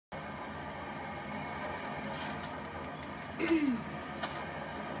Shoot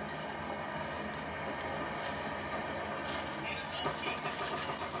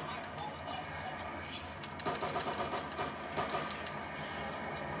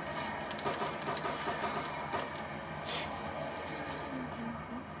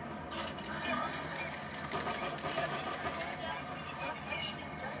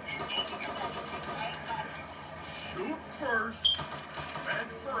first, and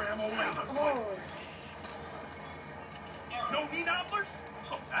for ammo later. Oh. No knee nobblers?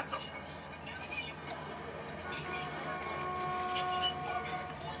 Oh, that's a first.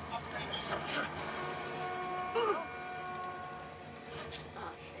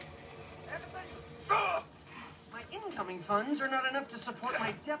 My incoming funds are not enough to support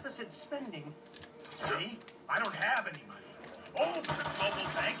my deficit spending. See? I don't have any money. Oh, but the global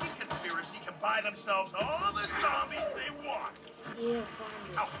banking conspiracy can buy themselves all the zombies they want. Yeah,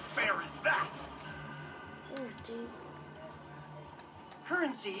 find How it. fair is that? Oh, dude.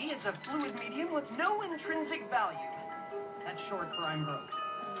 Currency is a fluid medium with no intrinsic value. That's short for I'm broke.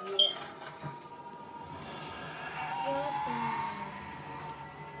 Yeah. What the?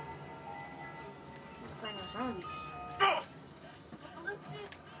 Find the zombies. Oh!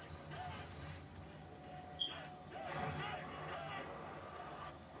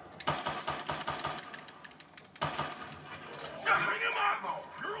 Bring him ammo!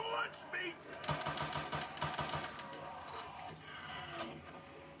 Your lunch meat!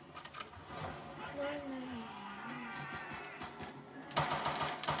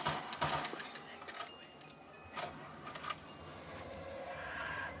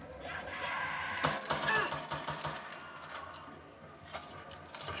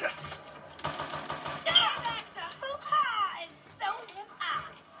 That's a hoo-ha, and so am I.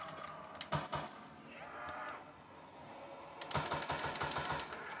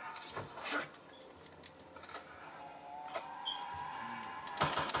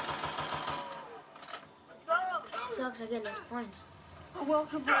 Sucks, I get less points. A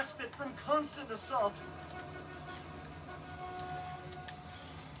welcome respite from constant assault.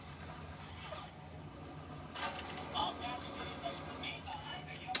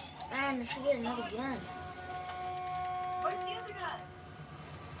 Man, I should get another gun. Where's the other guy?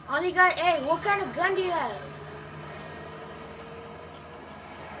 All you got, hey, what kind of gun do you have?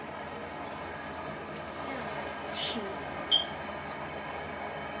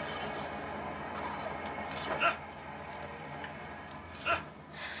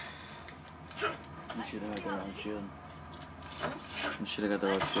 You should have got the wrong shield. You should have got the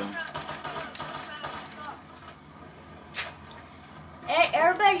wrong shield. Hey,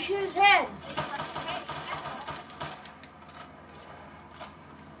 everybody shoot his head.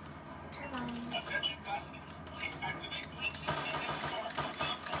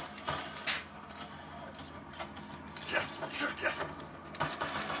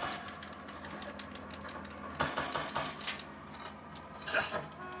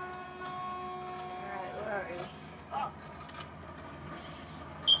 Alright, where are you?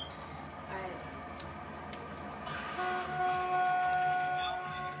 Alright.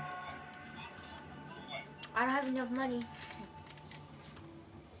 I don't have enough money.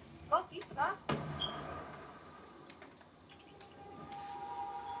 Oh, he's gone.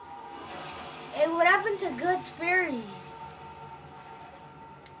 Hey, what happened to Goods Ferry?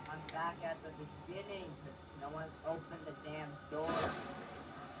 I'm back at the beginning, but no one opened the damn door.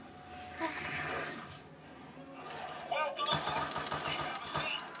 Welcome aboard. Please have a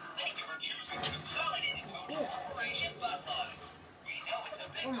seat. Thank you for choosing Consolidated Yeah. Corporation Bus Line. We know it's a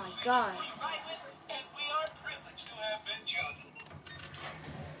big Oh my decision God. we ride with, and we are privileged to have been chosen.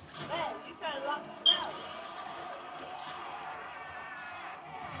 Man, you got a lot of stuff.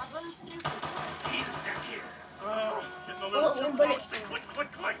 My brother's stupid. Need a sec here. Oh, getting a Oh, little too one bullet. close to click,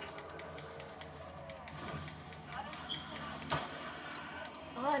 click, click.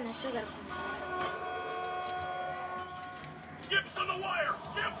 Oh, and I still got a Gibson the wire!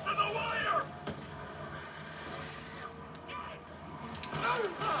 Gibson the wire!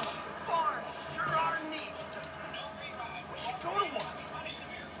 Bars sure are neat. We should go to one.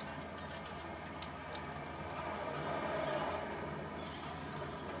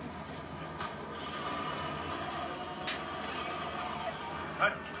 I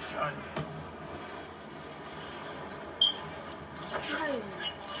don't need a gun.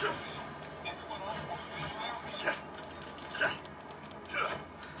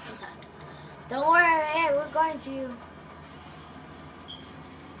 Don't worry, hey, we're going to.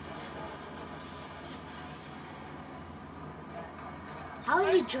 How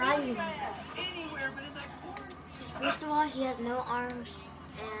is he driving? Anywhere but in that corner. First of all, he has no arms.